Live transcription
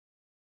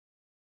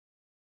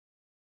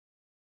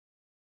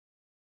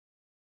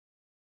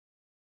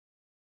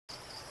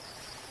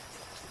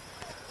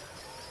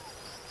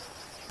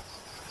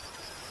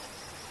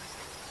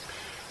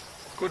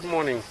Good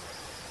morning.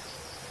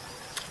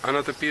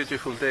 Another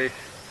beautiful day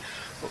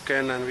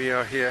again, and we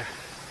are here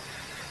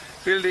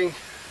building.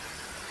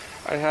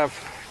 I have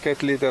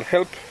get little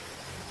help.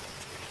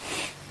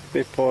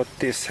 We bought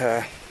this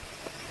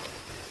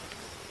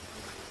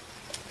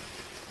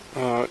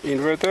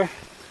inverter.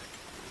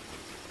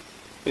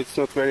 It's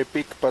not very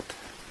big, but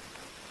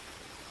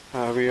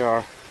we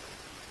are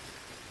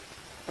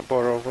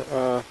borrow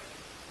the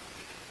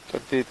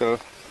little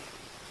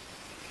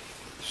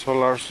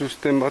solar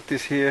system what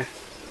is here.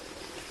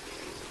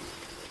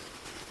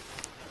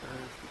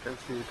 As you can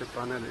see, the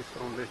panel is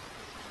only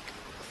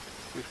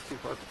 50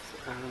 watts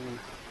and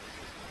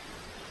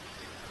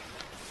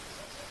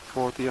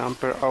 40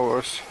 ampere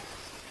hours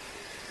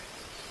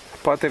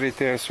battery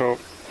there, so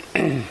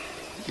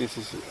this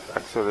is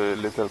actually a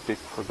little big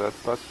for that,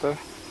 but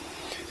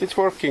it's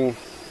working.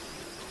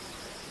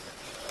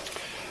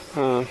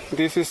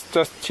 This is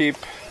just cheap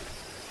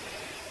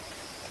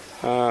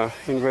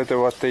inverter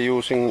what they're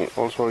using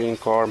also in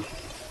car,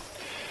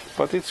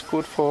 but it's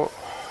good for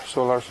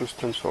solar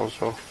systems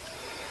also.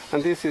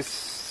 And this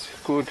is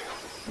good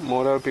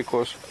model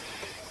because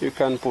you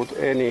can put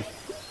any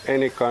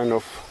kind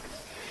of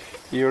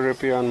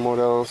European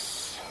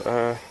models,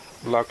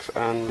 Lux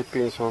and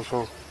Philippines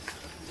also,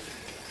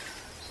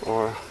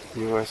 or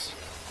US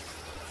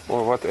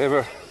or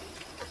whatever.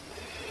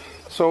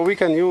 So we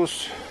can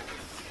use,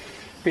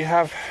 we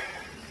have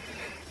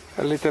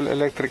a little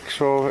electric,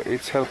 so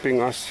it's helping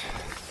us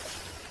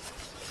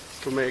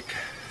to make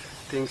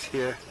things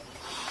here.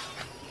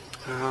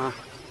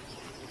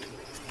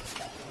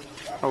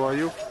 How are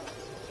you?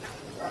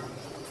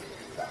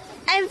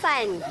 I'm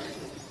fine.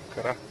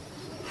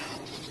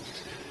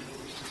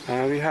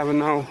 We have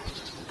now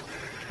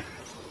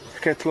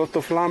get a lot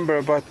of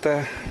lumber, but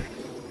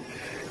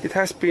it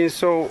has been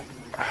so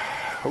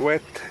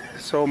wet,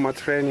 so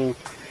much raining.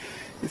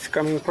 It's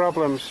coming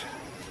problems.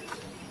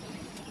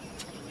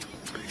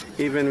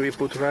 Even we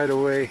put right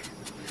away,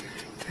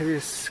 there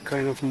is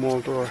kind of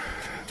mold or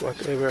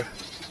whatever,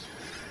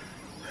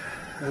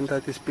 and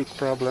that is big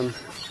problem.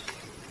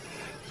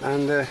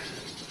 And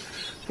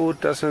wood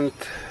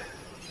doesn't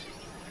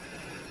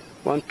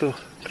want to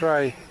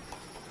dry.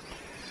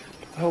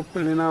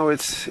 Hopefully now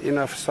it's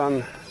enough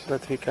sun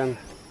that we can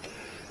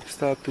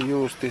start to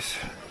use this.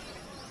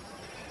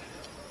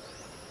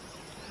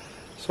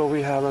 So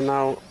we have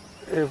now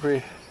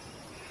every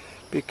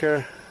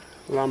bigger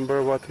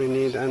lumber what we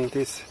need, and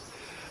this,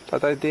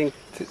 but I think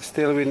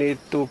still we need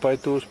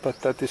 2x2s, but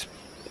that is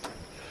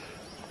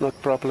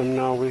not problem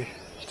now. We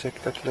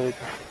check that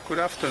later. Good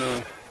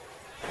afternoon.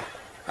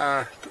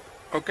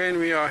 Again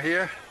we are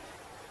here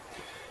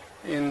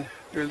in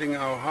building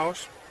our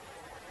house.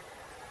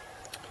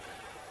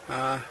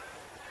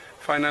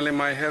 Finally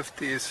my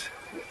health is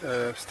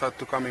start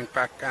to coming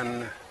back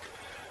and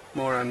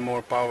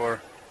more power,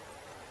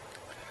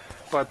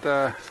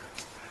 but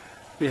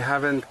we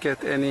haven't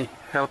get any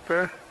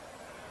helper,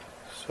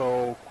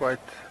 so quite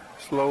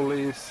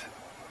slowly is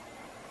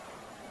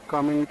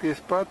coming this,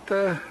 but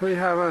we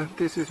have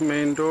this is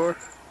main door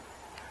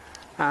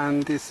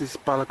and this is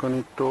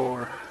balcony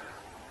door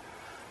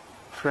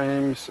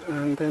frames,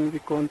 and then we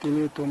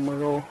continue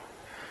tomorrow.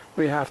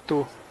 We have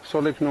to,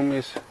 Solignum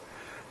is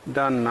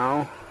done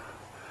now,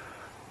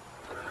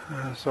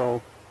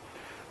 so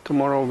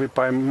tomorrow we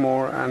buy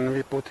more and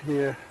we put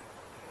here.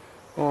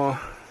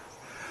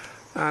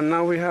 And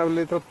now we have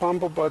little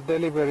bamboo, but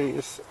delivery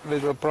is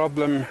little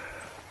problem.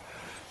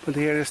 But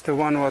here is the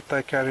one what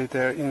I carry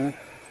there in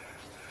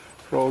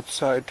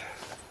roadside.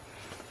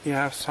 We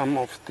have some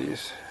of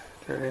these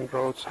there in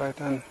roadside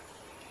and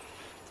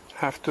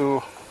have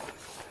to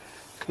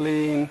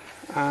clean.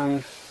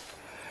 And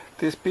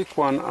this big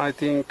one I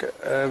think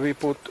we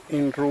put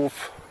in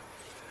roof,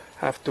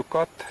 have to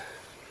cut.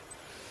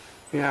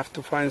 We have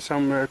to find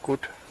somewhere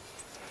good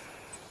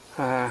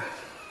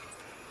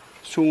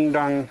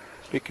sungdang,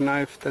 big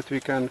knife that we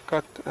can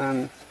cut,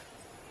 and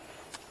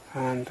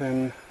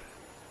then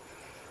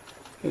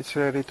it's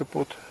ready to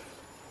put.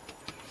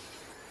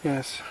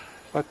 Yes,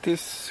 but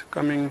this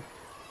coming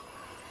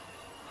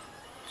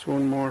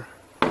soon more.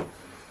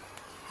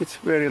 It's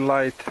very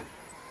light.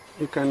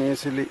 You can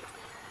easily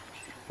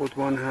put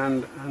one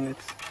hand, and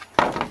it's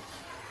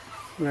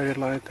very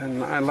light,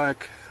 and I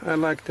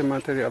like the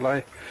material.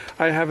 I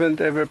haven't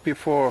ever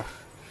before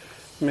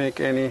make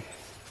any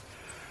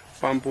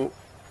bamboo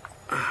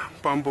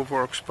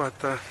works, but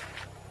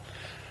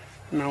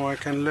now I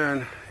can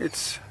learn.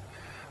 It's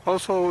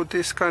also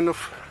this kind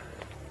of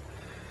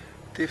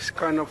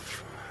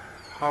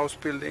house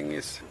building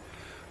is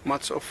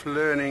much of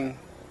learning.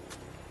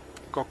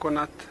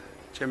 Coconut,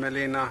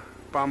 Gemelina,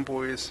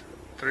 bamboo is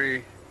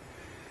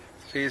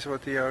trees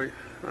what they are.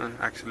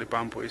 Actually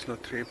bamboo is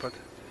not tree, but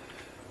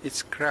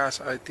it's grass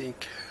I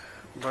think.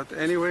 But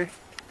anyway,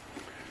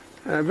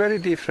 very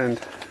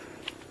different.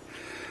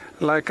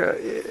 Like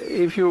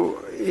if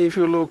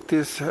you look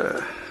this,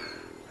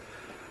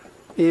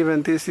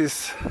 even this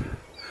is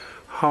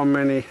how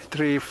many,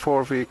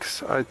 3-4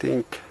 weeks I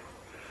think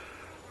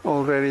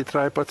already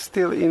dry, but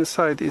still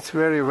inside it's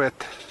very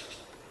wet.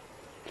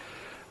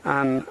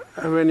 and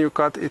when you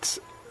cut, it's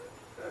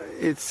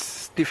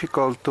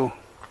difficult to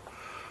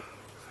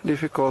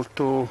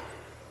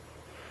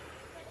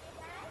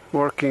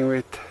working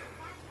with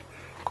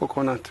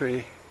coconut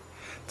tree.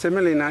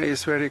 Semolina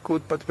is very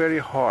good, but very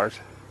hard.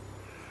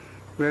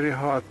 Very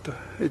hard.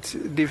 It's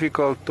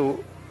difficult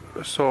to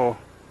saw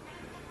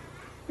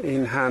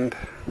in hand,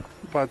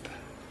 but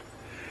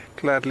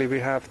gladly we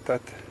have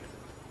that.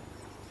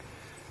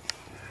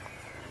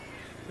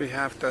 We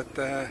have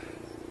that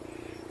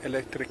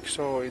electric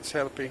saw. It's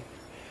helping.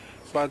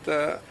 But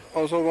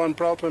also one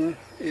problem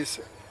is,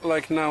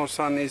 like now,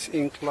 sun is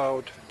in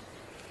cloud,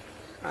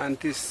 and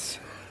this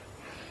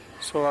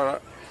solar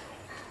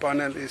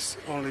panel is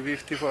only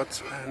 50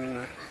 watts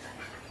and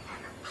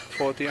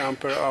 40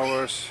 ampere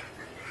hours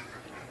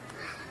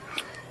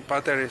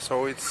battery,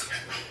 so it's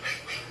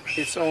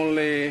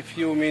only a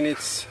few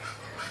minutes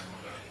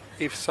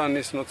if sun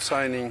is not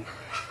shining.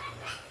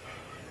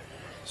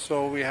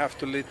 So we have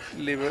to live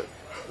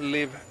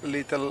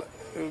little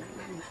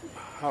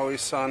how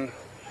is sun.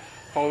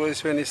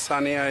 Always when it's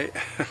sunny,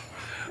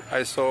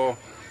 I saw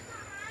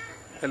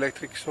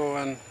electric saw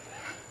and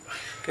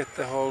get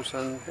the holes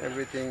and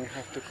everything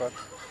have to cut.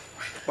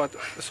 But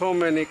so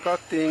many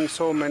cutting,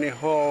 so many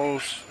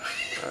holes,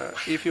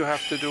 if you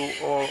have to do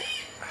all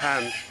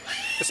hand.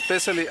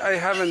 Especially I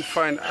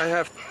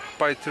have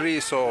by tree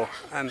saw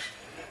and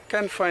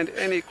can't find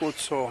any good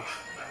saw.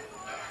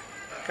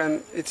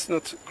 It's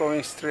not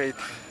going straight.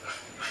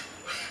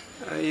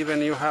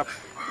 Even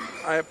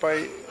I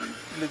buy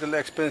little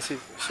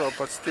expensive saw,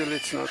 but still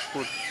it's not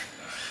good.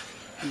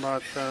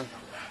 But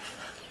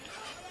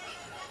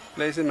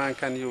lazy man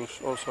can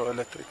use also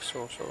electric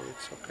saw, so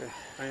it's okay.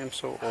 I am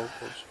so old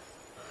also.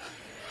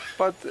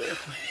 But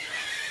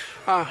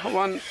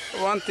one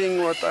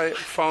thing what I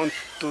found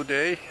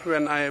today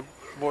when I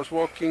was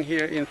walking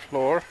here in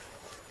floor,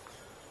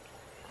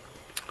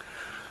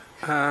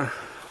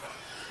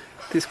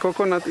 this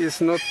coconut is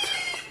not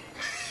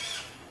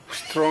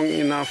strong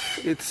enough.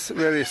 It's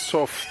very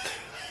soft.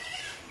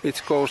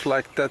 It goes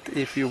like that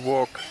if you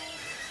walk.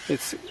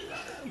 It's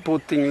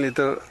putting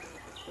little,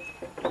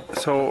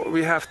 so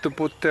we have to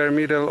put their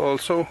middle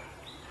also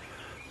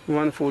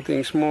one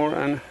footings more,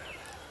 and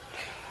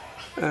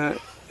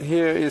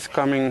here is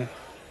coming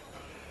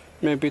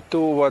maybe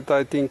two what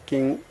I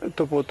thinking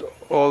to put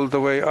all the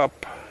way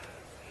up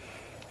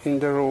in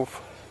the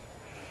roof,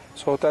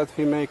 so that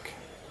we make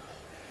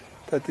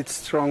that it's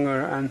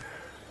stronger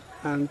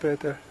and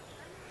better.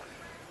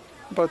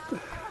 But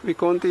we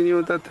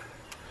continue that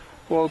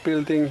wall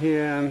building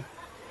here, and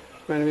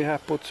when we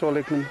have put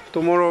Solignum,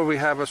 tomorrow we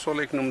have a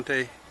Solignum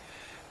day.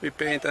 We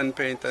paint and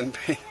paint and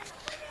paint.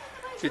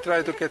 We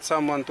try to get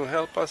someone to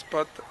help us,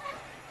 but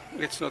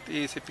it's not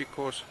easy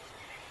because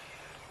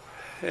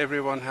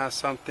everyone has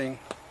something,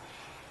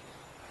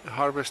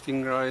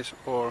 harvesting rice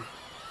or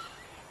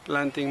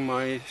planting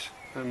maize.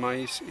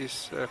 Maize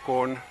is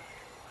corn,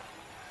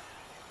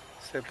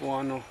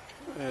 cebuano,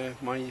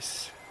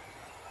 maize,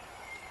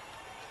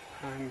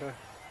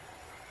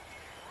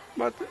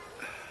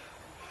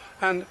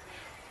 and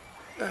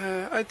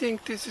I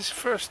think this is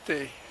first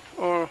day,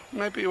 or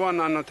maybe one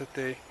another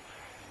day,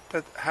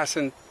 that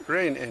hasn't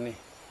rained any.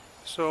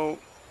 So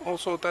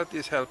also that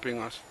is helping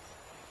us.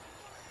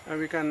 And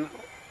we can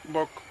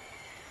work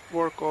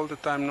all the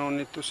time, no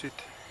need to sit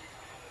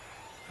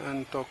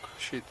and talk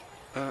shit.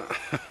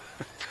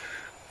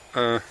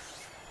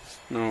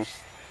 No,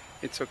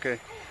 it's okay.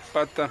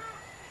 But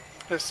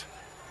yes,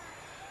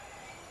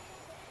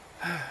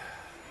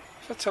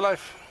 that's a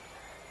life.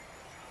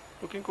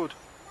 Looking good.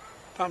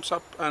 Thumbs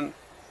up and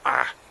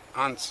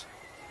ants.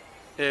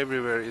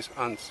 Everywhere is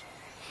ants.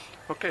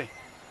 Okay.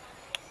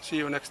 See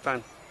you next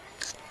time.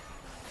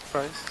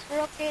 Rice.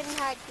 Broken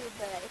heart, you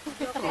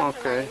guys.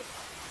 Okay.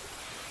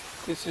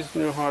 This is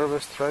new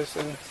harvest rice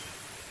and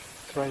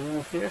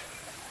trying here.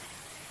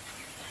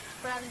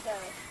 From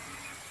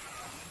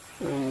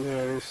And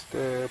there is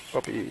the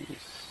puppies.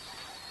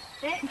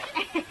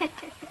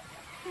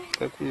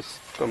 That is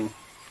Tom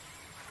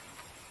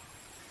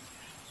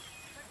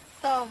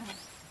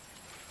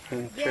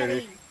and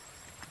Jerry.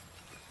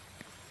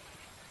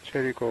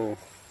 Jericho.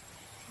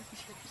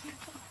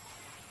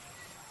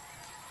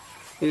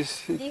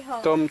 Is it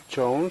Diho. Tom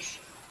Jones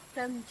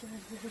Tom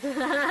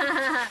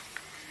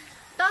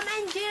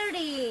and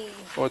Jerry.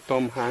 or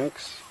Tom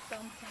Hanks? Tom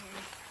Hanks.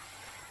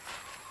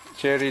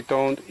 Jerry,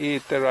 don't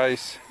eat the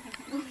rice.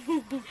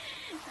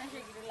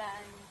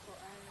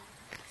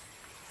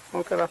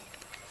 Okay lang.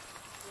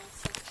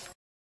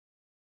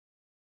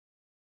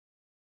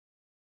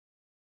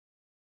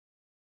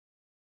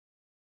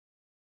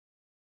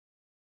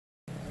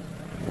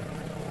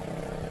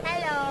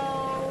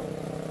 Hello.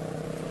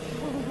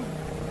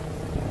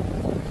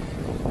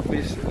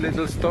 This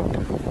little stop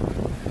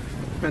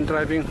when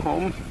driving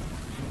home.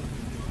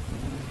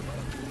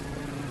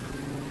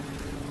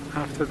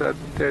 After that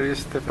there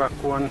is the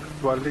Pakuan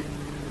Valley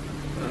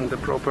and the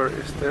proper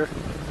is there.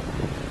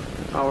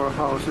 Our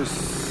house is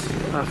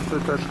after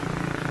that.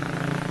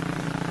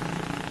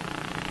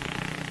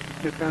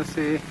 You can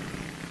see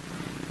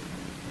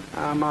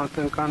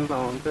Mountain Kanla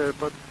on there,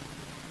 but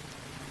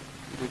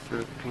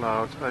little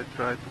clouds. I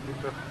try to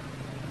put a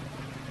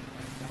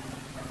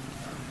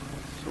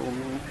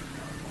zoom in.